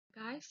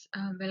Guys,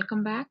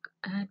 welcome back.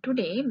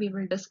 Today we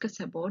will discuss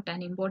about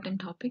an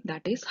important topic,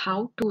 that is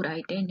how to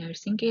write a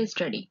nursing case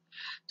study.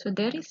 So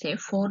there is a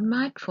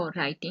format for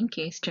writing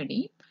case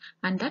study,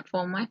 and that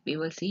format we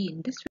will see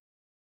in this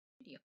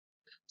video.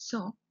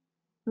 So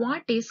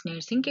what is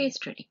nursing case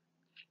study?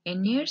 A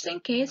nursing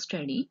case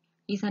study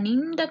is an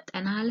in-depth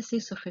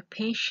analysis of a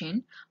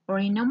patient or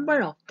a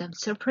number of them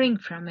suffering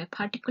from a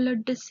particular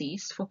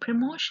disease for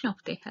promotion of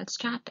their health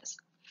status.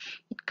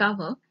 It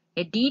covers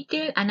a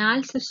detailed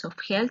analysis of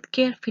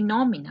healthcare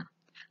phenomena,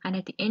 and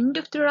at the end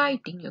of the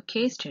writing your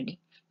case study,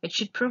 it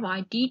should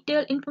provide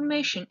detailed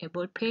information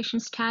about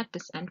patient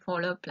status and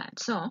follow-up plan.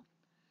 So,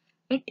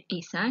 it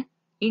is an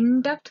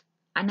in-depth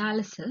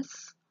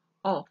analysis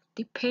of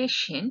the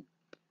patient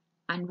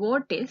and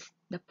what is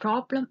the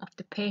problem of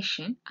the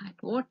patient and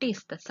what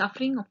is the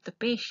suffering of the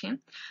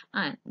patient,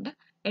 and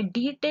a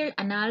detailed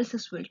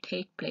analysis will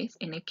take place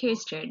in a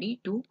case study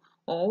to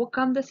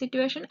overcome the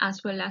situation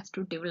as well as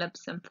to develop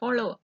some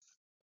follow-ups.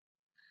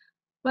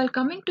 While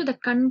coming to the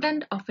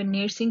content of a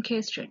nursing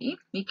case study,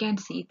 we can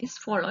see these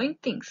following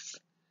things.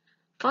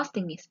 First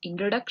thing is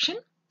introduction,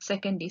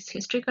 second is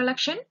history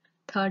collection,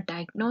 third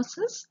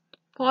diagnosis,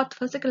 fourth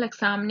physical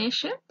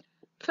examination,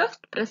 fifth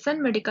present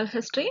medical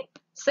history,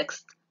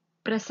 sixth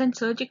present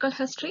surgical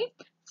history,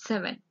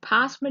 7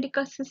 past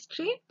medical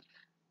history,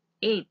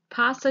 8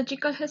 past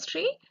surgical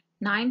history,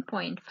 9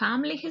 point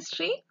family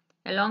history,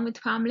 along with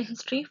family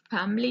history,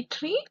 family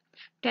tree,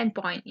 10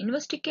 point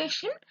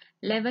investigation,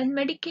 11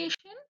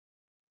 medication.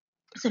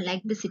 So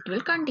like this it will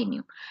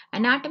continue.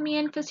 Anatomy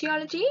and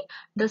physiology,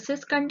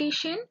 disease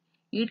condition,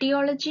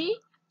 etiology,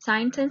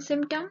 signs and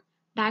symptom,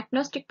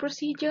 diagnostic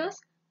procedures,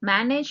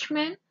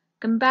 management,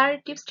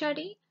 comparative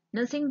study,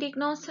 nursing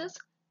diagnosis,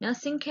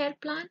 nursing care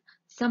plan,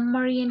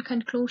 summary and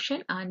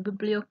conclusion, and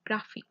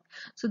bibliography.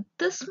 So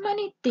this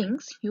many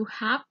things you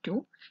have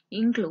to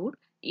include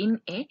in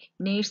a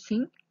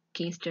nursing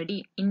case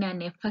study, in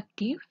an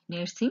effective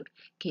nursing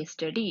case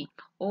study.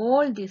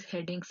 All these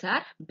headings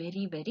are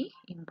very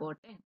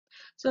important.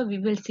 So we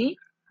will see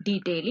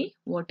detailing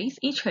what is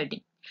each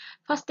heading.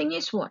 First thing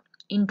is what?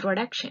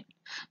 Introduction.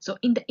 So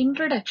in the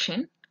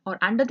introduction or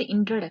under the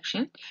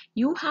introduction,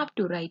 you have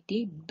to write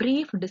a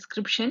brief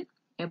description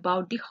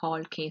about the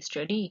whole case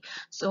study.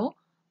 So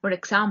for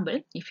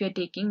example, if you are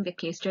taking the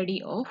case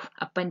study of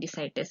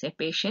appendicitis, a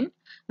patient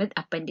with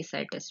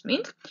appendicitis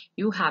means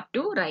you have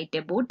to write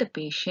about the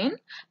patient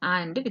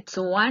and with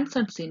so and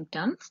some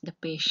symptoms the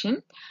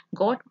patient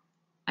got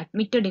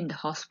admitted in the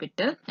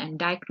hospital and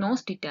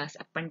diagnosed it as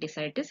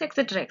appendicitis,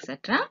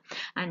 etc.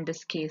 And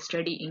this case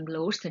study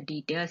includes the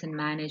details and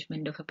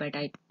management of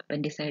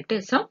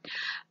appendicitis. So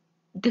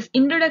this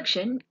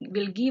introduction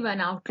will give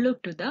an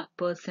outlook to the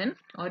person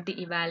or the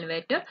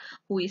evaluator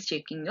who is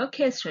checking your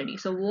case study.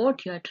 So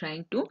what you are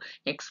trying to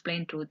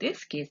explain through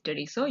this case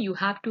study. So you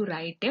have to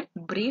write a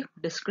brief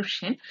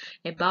description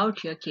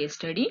about your case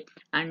study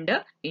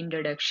under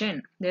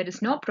introduction. There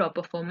is no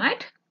proper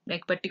format.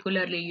 Like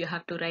particularly you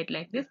have to write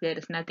like this. There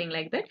is nothing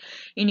like that.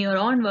 In your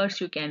own words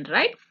you can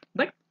write,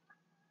 but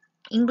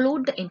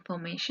include the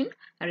information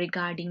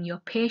regarding your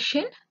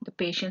patient, the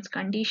patient's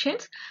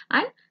conditions,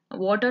 and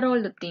what are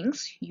all the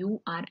things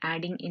you are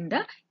adding in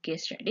the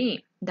case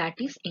study. That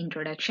is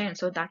introduction.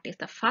 So that is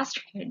the first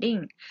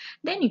heading.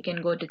 Then you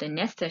can go to the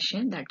next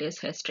session, that is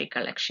history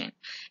collection.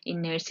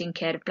 In nursing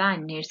care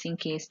plan, nursing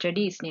case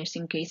studies,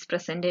 nursing case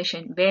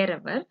presentation,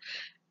 wherever,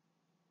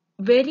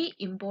 very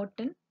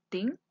important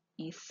thing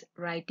is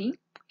writing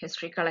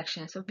history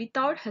collection. So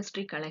without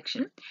history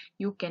collection,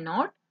 you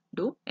cannot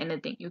do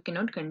anything. You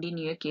cannot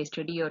continue a case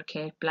study or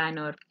care plan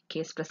or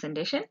case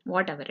presentation,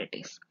 whatever it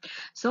is.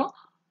 So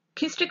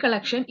history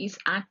collection is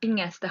acting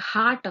as the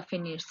heart of a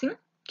nursing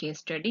case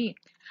study.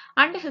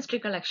 Under history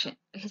collection,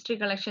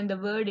 the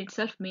word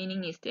itself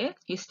meaning is the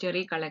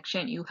history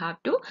collection. You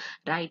have to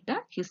write the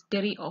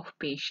history of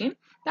patient.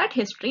 That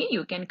history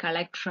you can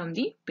collect from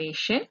the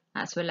patient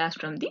as well as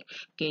from the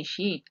case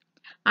sheet.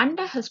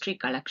 Under history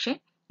collection,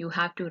 you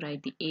have to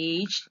write the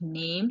age,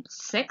 name,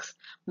 sex,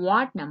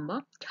 ward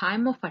number,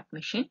 time of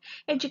admission,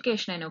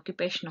 education and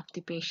occupation of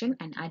the patient,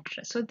 and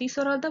address. So these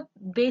are all the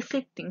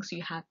basic things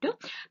you have to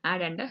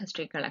add under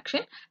history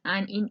collection.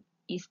 And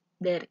is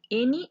there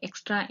any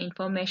extra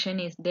information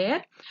is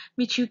there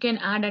which you can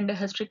add under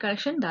history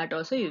collection, that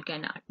also you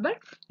can add, but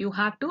you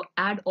have to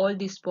add all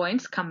these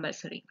points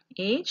compulsory: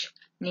 age,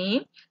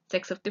 name,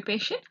 sex of the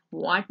patient,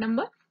 ward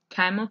number,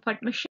 time of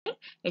admission,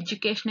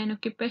 education and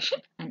occupation,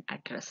 and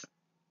address.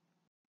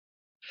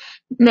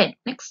 Then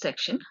next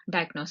section,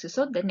 diagnosis.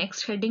 So the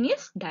next heading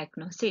is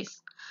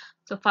diagnosis.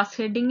 So first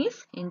heading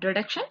is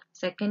introduction,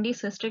 second is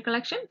history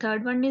collection,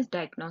 third one is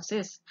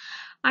diagnosis.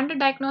 Under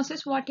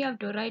diagnosis, what you have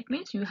to write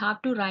means you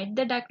have to write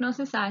the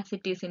diagnosis as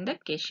it is in the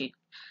case sheet.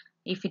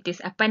 If it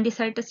is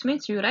appendicitis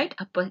means you write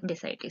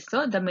appendicitis.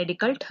 So the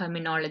medical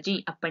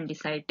terminology: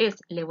 appendicitis,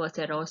 liver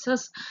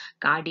cirrhosis,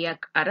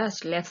 cardiac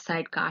arrest, left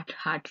side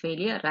heart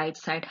failure, right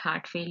side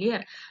heart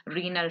failure,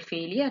 renal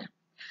failure,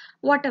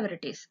 whatever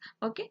it is.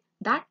 Okay,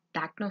 that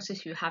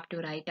diagnosis you have to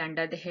write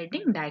under the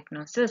heading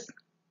diagnosis.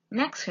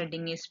 Next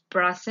heading is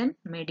present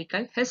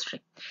medical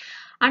history.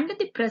 Under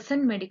the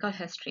present medical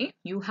history,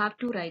 you have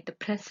to write the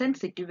present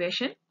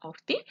situation of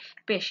the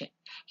patient.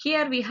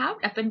 Here we have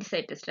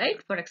appendicitis,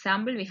 right? For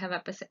example, we have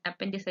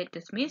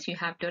appendicitis means you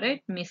have to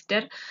write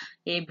Mr.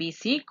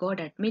 ABC got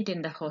admitted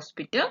in the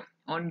hospital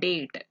on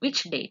date.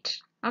 Which date?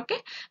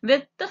 Okay,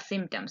 with the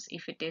symptoms.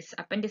 If it is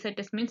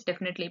appendicitis means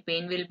definitely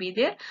pain will be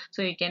there.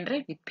 So you can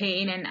write with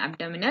pain and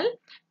abdominal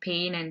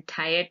pain and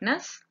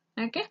tiredness.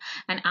 Okay,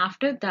 and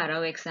after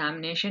thorough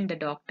examination, the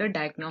doctor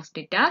diagnosed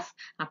it as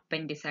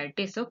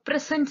appendicitis. So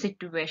present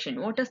situation.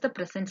 What is the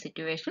present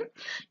situation?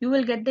 You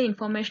will get the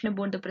information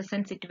about the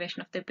present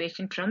situation of the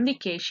patient from the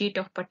case sheet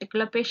of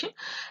particular patient,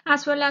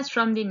 as well as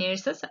from the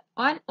nurses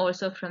and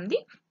also from the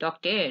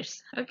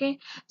doctors. Okay,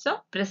 so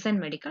present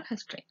medical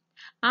history.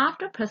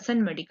 After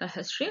present medical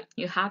history,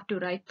 you have to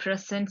write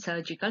present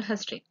surgical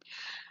history.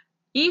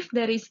 If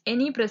there is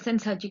any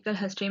present surgical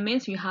history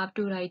means you have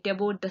to write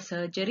about the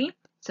surgery,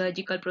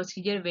 surgical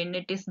procedure, when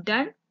it is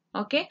done,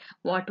 okay,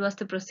 what was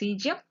the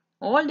procedure,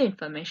 all the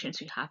informations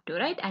you have to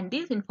write, and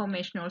this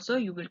information also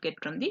you will get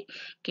from the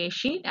case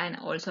sheet and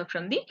also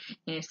from the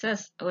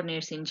nurses or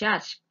nurse in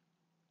charge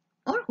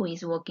or who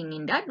is working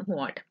in that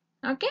ward.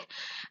 Okay,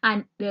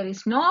 and there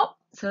is no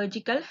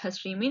surgical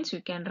history means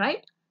you can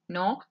write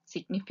no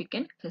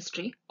significant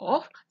history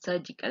of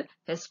surgical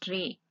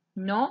history.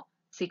 No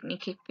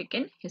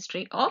significant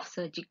history of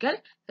surgical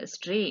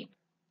history.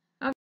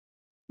 Okay.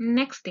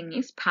 Next thing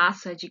is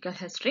past surgical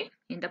history.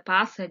 In the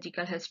past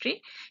surgical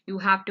history, you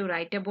have to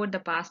write about the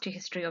past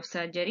history of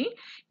surgery.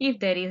 If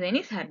there is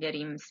any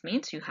surgery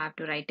means you have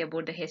to write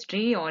about the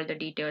history, all the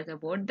details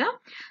about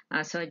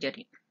the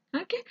surgery.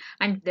 Okay,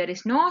 and if there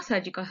is no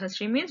surgical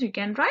history means you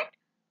can write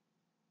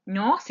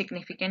no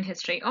significant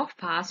history of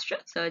past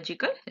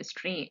surgical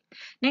history.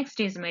 Next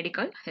is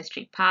medical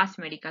history, past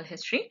medical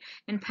history.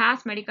 In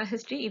past medical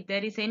history, if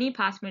there is any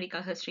past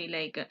medical history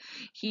like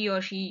he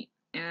or she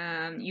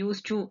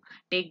used to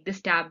take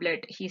this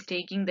tablet, he's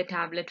taking the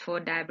tablet for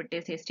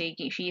diabetes,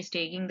 she is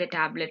taking the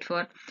tablet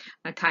for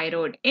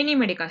thyroid, any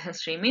medical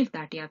history means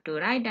that you have to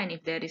write. And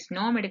if there is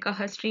no medical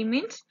history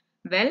means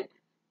well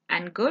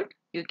and good,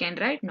 you can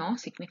write no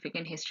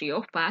significant history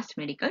of past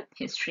medical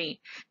history.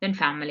 Then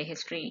family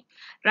history.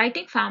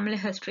 Writing family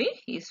history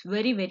is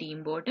very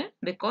important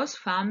because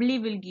family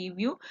will give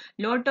you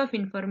lot of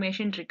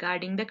information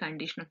regarding the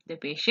condition of the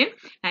patient.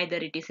 Either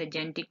it is a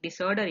genetic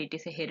disorder, it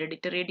is a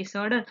hereditary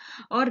disorder,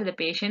 or the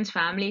patient's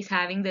family is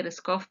having the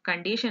risk of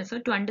condition. So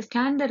to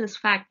understand the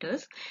risk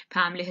factors,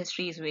 family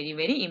history is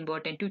very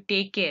important. To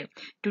take care,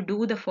 to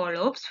do the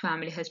follow-ups,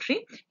 family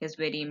history is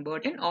very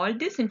important. All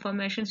these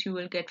informations you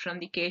will get from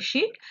the case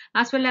sheet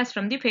as well as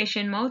from the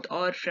patient mouth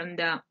or from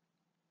the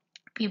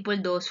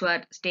people those who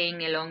are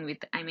staying along with,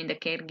 I mean the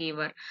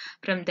caregiver,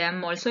 from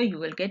them also you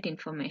will get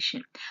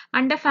information.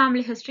 Under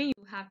family history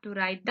you have to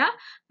write the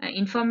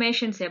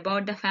informations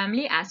about the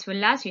family as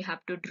well as you have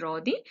to draw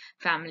the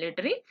family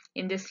tree.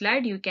 In this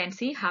slide you can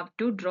see how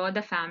to draw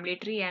the family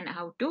tree and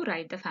how to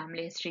write the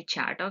family history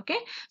chart. Okay,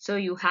 so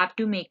you have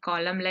to make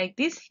column like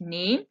this: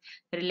 name,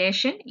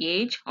 relation,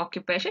 age,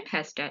 occupation,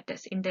 health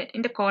status. In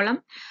the column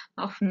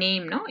of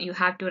name, no, you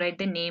have to write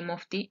the name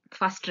of the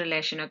first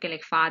relation, okay,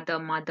 like father,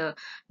 mother,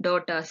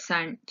 daughter,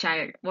 son,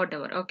 child,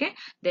 whatever. Okay,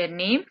 their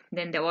name,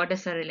 then what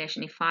is the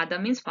relation? If father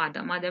means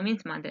father, mother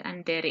means mother,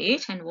 and their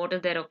age and what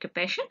is their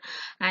occupation,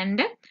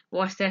 and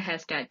what's their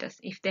health status.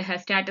 If their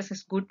health status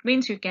is good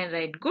means you can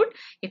write good.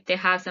 If they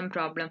have some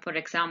problem, for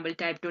example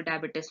type 2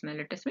 diabetes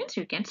mellitus means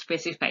you can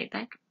specify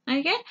that.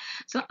 Okay,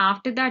 so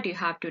after that you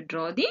have to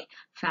draw the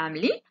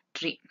family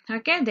tree.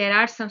 Okay, there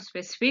are some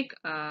specific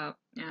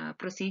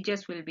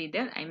procedures will be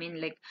there, I mean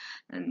like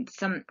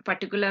some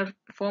particular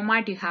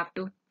format you have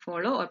to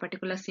follow or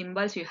particular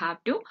symbols you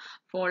have to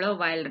follow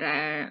while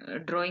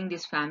drawing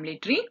this family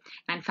tree.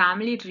 And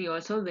family tree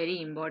also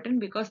very important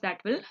because that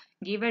will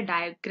give a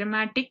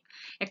diagrammatic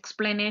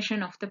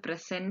explanation of the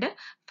present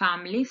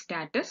family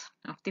status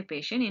of the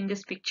patient. In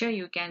this picture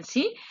you can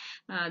see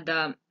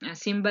the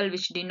symbol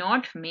which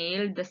denote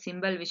male, the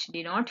symbol which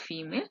denote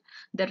female,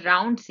 the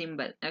round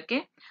symbol.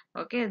 Okay,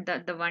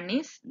 the one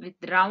is with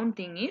round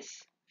thing is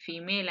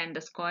female and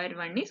the square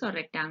one is or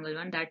rectangle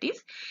one that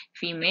is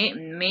female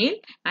male,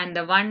 and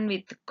the one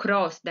with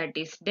cross that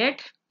is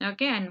dead.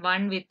 Okay, and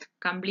one with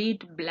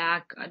complete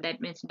black that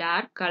means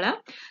dark color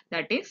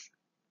that is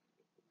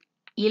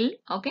ill.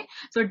 Okay,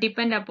 so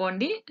depend upon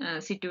the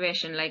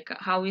situation, like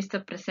how is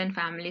the present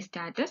family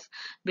status.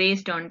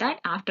 Based on that,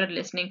 after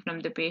listening from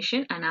the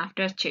patient and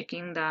after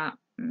checking the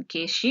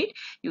case sheet,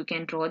 you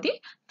can draw the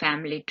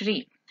family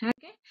tree.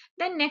 Okay,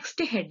 the next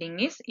heading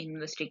is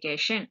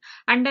investigation.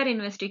 Under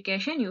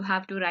investigation you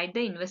have to write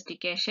the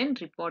investigation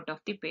report of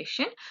the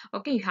patient.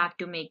 Okay, you have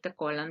to make the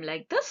column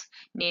like this: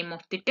 name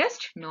of the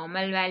test,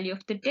 normal value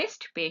of the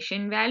test,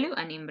 patient value,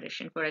 and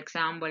impression. For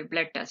example,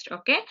 blood test,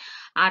 okay,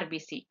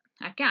 RBC.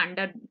 Okay,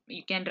 under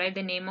you can write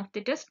the name of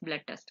the test,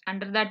 blood test.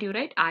 Under that you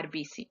write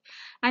RBC,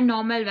 and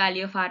normal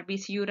value of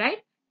RBC you write,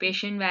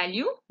 patient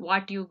value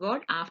what you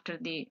got after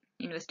the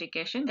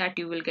investigation that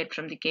you will get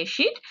from the case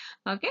sheet.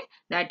 Okay,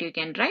 that you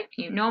can write.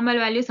 Normal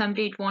value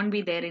someday it won't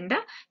be there in the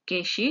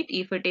case sheet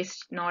if it is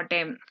not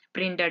a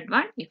printed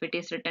one. If it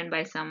is written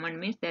by someone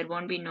means there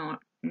won't be no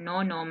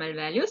normal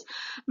values,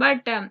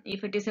 but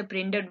if it is a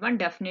printed one,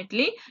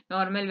 definitely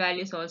normal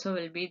values also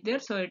will be there,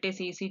 so it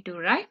is easy to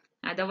write.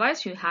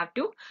 Otherwise you have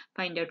to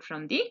find out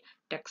from the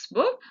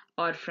textbook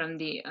or from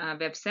the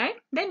website.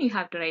 Then you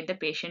have to write the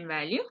patient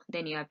value,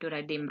 then you have to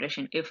write the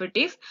impression. If it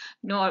is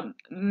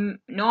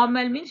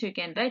normal means you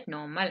can write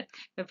normal.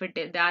 If it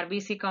is, the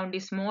RBC count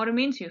is more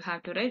means you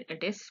have to write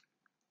it is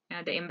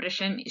the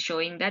impression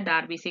showing that the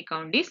RBC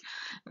count is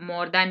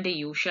more than the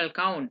usual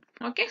count.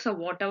 Okay, so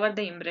whatever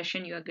the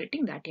impression you are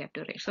getting, that you have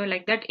to write. So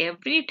like that,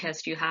 every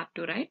test you have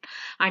to write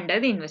under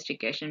the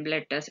investigation: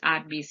 blood test,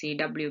 RBC,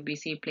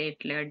 WBC,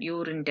 platelet,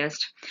 urine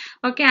test,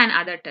 okay, and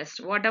other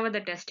tests. Whatever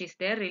the test is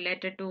there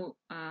related to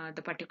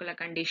the particular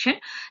condition,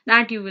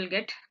 that you will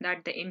get,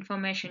 that the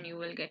information you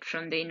will get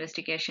from the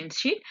investigation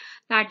sheet,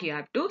 that you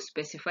have to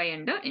specify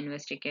under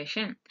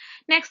investigation.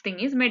 Next thing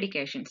is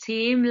medication.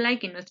 Same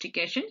like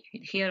investigation,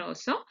 here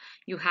also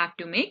you have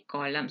to make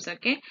columns.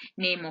 Okay,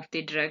 name of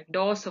the drug,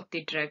 dose of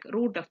the drug,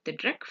 route of the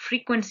drug,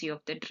 frequency of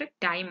the drug,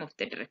 time of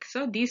the drug.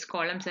 So these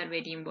columns are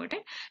very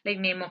important. Like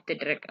name of the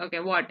drug, okay,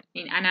 what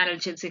in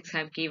analgesics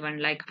have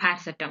given, like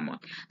paracetamol.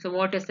 So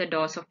what is the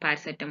dose of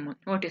paracetamol?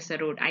 What is the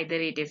route? Either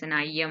it is an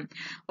IM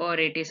or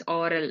it is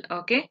oral,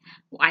 okay,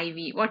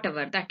 IV,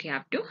 whatever, that you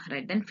have to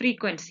write. Then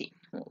frequency,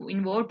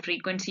 in what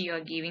frequency you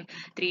are giving,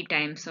 3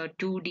 times or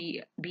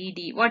 2D,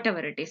 BD, whatever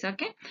it is.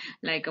 Okay,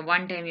 like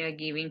one time you are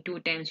giving, 2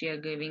 times you are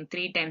giving,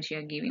 3 times you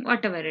are giving,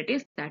 whatever it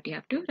is, that you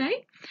have to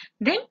write.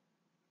 Then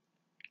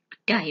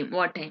time,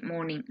 what time?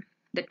 Morning.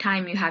 The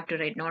time you have to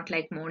write, not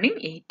like morning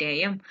 8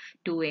 a.m.,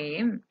 2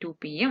 a.m., 2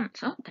 p.m.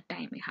 So the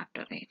time you have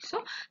to write.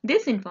 So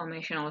this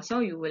information also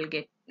you will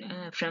get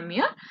from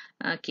your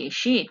case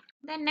sheet.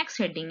 The next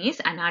heading is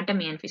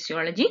anatomy and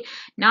physiology.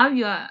 Now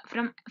you are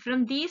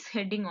from this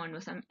heading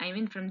onwards, I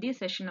mean from this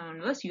session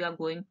onwards, you are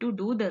going to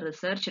do the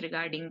research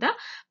regarding the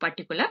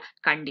particular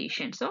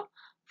condition. So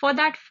for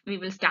that we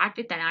will start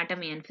with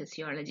anatomy and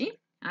physiology.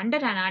 Under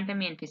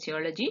anatomy and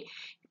physiology,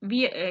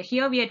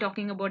 here we are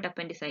talking about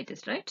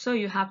appendicitis, right? So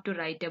you have to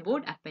write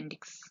about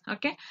appendix.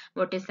 Okay,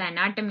 what is the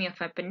anatomy of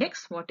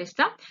appendix? What is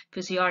the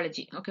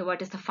physiology? Okay,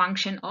 what is the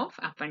function of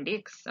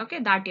appendix? Okay,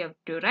 that you have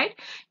to write.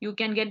 You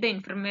can get the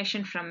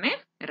information from a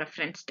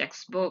reference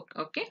textbook.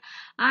 Okay,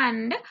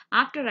 and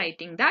after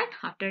writing that,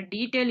 after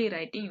detailedly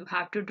writing, you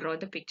have to draw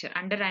the picture.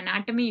 Under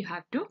anatomy you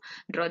have to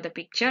draw the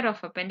picture of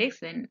appendix.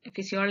 Then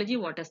physiology,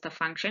 what is the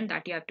function,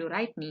 that you have to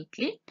write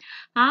neatly.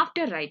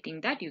 After writing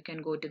that, you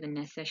can go to the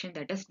next session,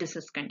 that is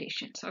disease conditions.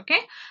 Okay,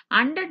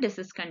 under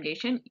disease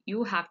condition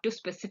you have to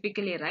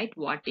specifically write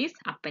what is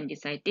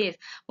appendicitis,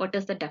 what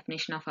is the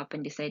definition of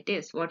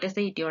appendicitis, what is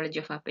the etiology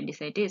of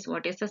appendicitis,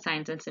 what is the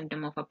signs and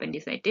symptom of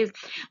appendicitis,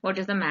 what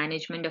is the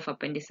management of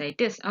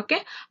appendicitis.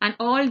 Okay, and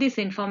all this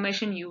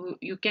information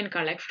you can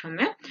collect from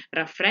a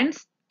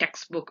reference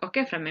textbook.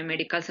 Okay, from a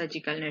medical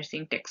surgical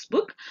nursing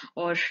textbook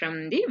or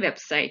from the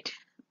website,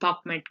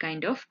 PubMed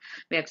kind of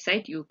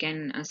website. You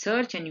can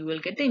search and you will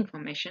get the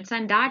information,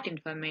 and that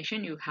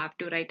information you have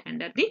to write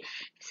under the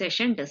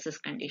session disease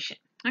condition.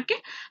 Okay,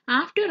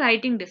 after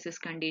writing disease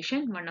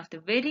condition, one of the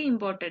very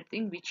important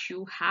thing which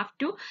you have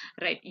to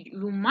write,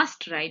 you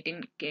must write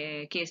in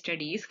case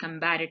study, is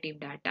comparative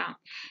data.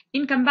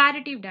 In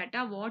comparative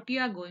data, what you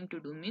are going to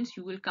do means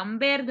you will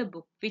compare the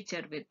book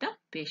picture with the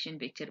patient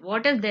picture.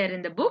 What is there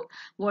in the book,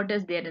 what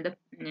is there in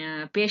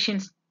the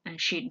patient's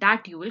sheet,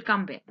 that you will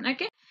compare.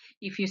 Okay,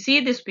 if you see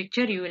this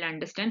picture, you will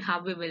understand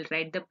how we will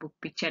write the book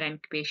picture and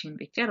patient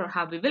picture, or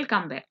how we will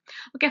compare.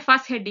 Okay,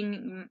 first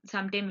heading,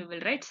 sometime we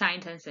will write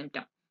signs and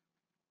symptoms.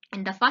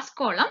 In the first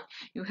column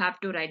you have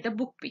to write the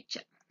book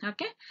picture.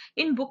 Okay,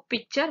 in book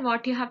picture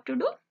what you have to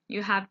do,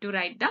 you have to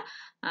write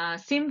the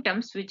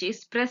symptoms which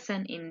is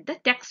present in the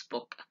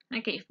textbook.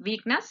 Okay,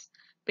 weakness,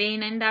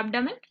 pain in the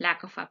abdomen,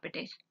 lack of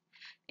appetite.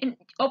 In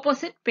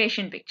opposite,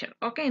 patient picture.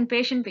 Okay, in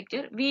patient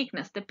picture,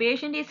 weakness, the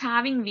patient is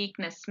having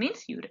weakness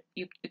means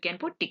you can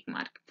put tick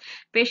mark.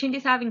 Patient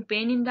is having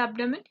pain in the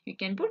abdomen, you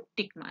can put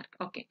tick mark.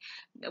 Okay,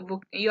 the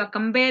book, you are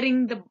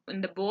comparing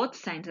the both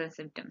signs and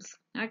symptoms.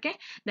 Okay,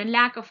 then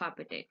lack of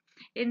appetite,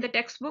 in the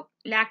textbook,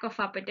 lack of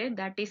appetite,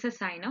 that is a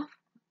sign of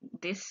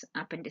this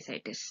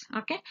appendicitis.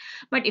 Okay,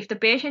 but if the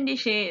patient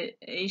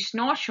is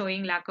not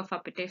showing lack of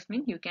appetite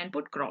means you can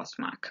put cross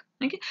mark.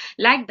 Okay,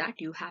 like that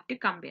you have to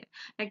compare.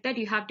 Like that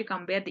you have to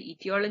compare the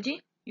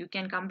etiology, you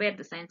can compare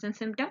the signs and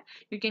symptoms,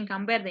 you can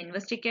compare the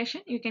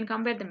investigation, you can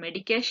compare the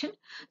medication.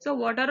 So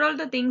what are all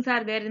the things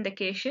are there in the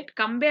case sheet,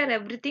 compare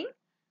everything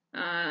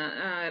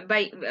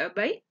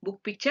by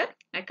book picture.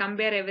 I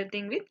compare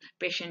everything with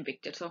patient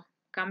picture. So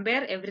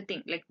compare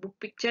everything like book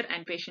picture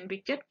and patient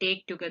picture,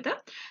 take together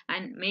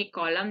and make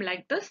column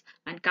like this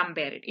and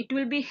compare it. It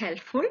will be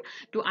helpful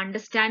to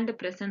understand the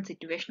present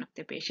situation of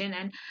the patient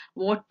and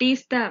what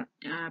is the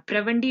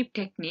preventive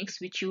techniques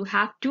which you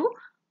have to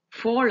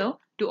follow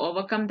to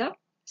overcome the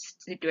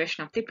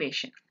situation of the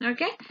patient.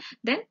 Okay,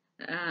 then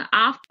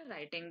after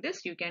writing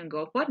this, you can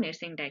go for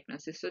nursing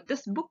diagnosis. So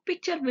this book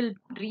picture will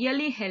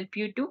really help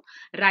you to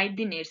write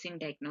the nursing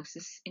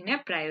diagnosis in a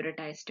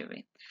prioritized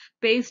way.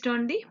 Based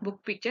on the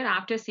book picture,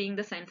 after seeing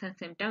the signs and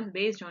symptoms,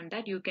 based on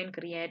that, you can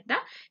create the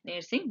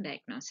nursing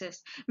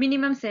diagnosis.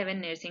 Minimum 7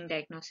 nursing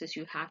diagnoses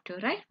you have to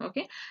write,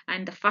 okay?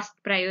 And the first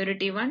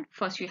priority one,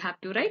 first you have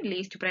to write.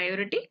 Least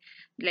priority,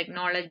 like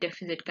knowledge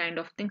deficit kind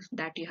of things,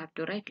 that you have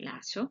to write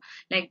last. So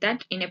like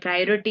that, in a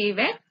priority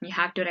way, you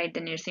have to write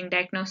the nursing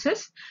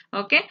diagnosis.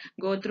 Okay,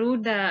 go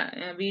through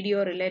the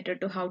video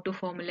related to how to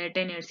formulate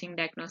a nursing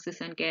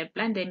diagnosis and care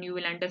plan, then you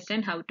will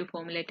understand how to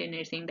formulate a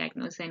nursing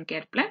diagnosis and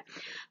care plan.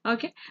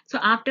 Okay, so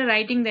after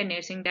writing the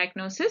nursing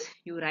diagnosis,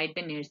 you write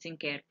the nursing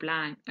care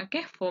plan.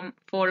 Okay,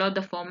 follow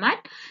the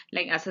format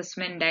like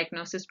assessment,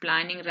 diagnosis,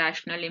 planning,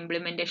 rational,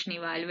 implementation,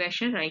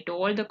 evaluation. Write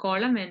all the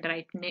column and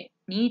write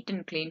neat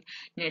and clean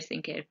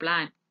nursing care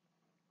plan.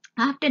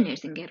 After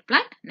nursing care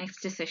plan,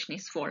 next session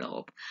is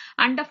follow-up.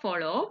 Under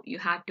follow-up, you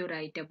have to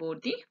write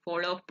about the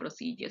follow-up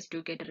procedures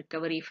to get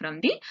recovery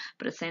from the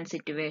present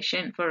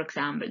situation. For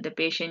example, the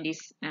patient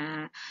is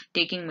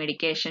taking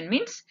medication,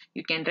 means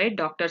you can write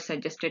doctor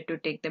suggested to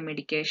take the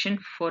medication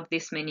for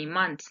this many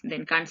months.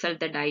 Then consult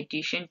the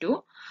dietitian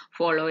to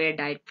follow a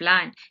diet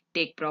plan.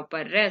 Take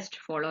proper rest,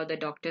 follow the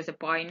doctor's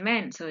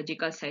appointment,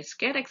 surgical site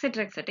care,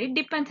 etc. etc. It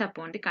depends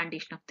upon the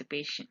condition of the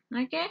patient.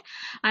 Okay,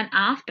 and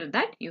after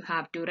that, you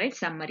have to write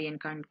summary and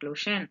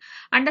conclusion.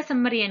 Under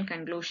summary and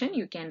conclusion,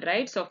 you can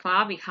write, so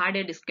far we had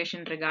a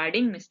discussion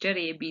regarding Mr.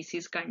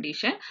 ABC's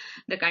condition.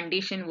 The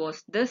condition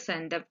was this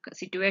and the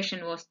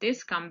situation was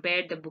this.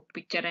 Compare the book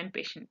picture and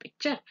patient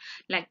picture.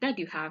 Like that,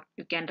 you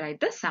can write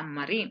the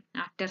summary.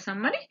 After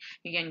summary,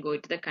 you can go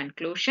to the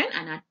conclusion,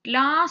 and at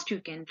last you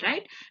can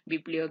write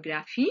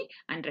bibliography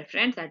and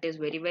reference. That is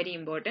very, very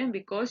important,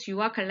 because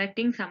you are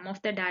collecting some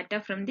of the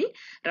data from the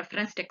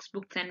reference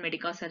textbooks and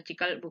medical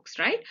surgical books,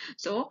 right?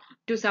 So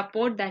to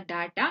support that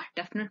data,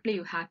 definitely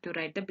you have to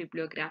write the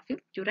bibliography.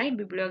 To write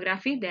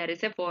bibliography, there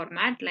is a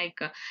format like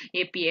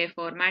APA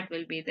format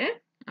will be there.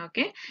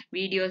 Okay,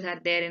 videos are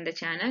there in the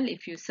channel.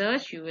 If you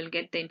search, you will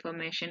get the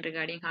information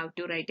regarding how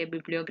to write a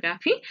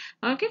bibliography.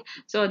 Okay,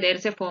 so there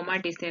is a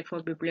format is there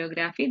for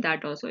bibliography,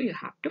 that also you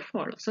have to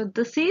follow. So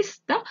this is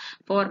the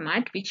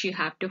format which you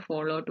have to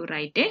follow to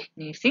write a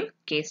nursing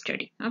case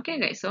study. Okay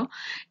guys, so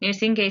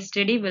nursing case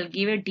study will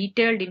give a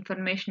detailed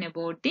information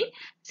about the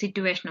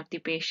situation of the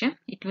patient.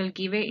 It will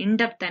give a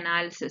in-depth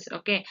analysis,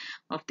 okay,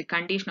 of the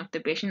condition of the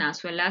patient,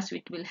 as well as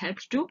it will help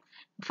to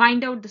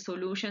find out the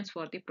solutions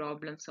for the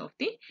problems of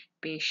the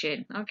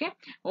patient. Okay,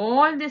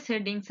 all these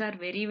headings are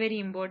very, very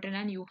important,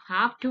 and you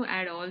have to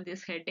add all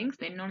these headings,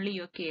 then only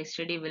your case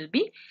study will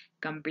be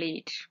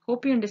complete.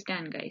 Hope you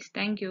understand guys.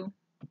 Thank you.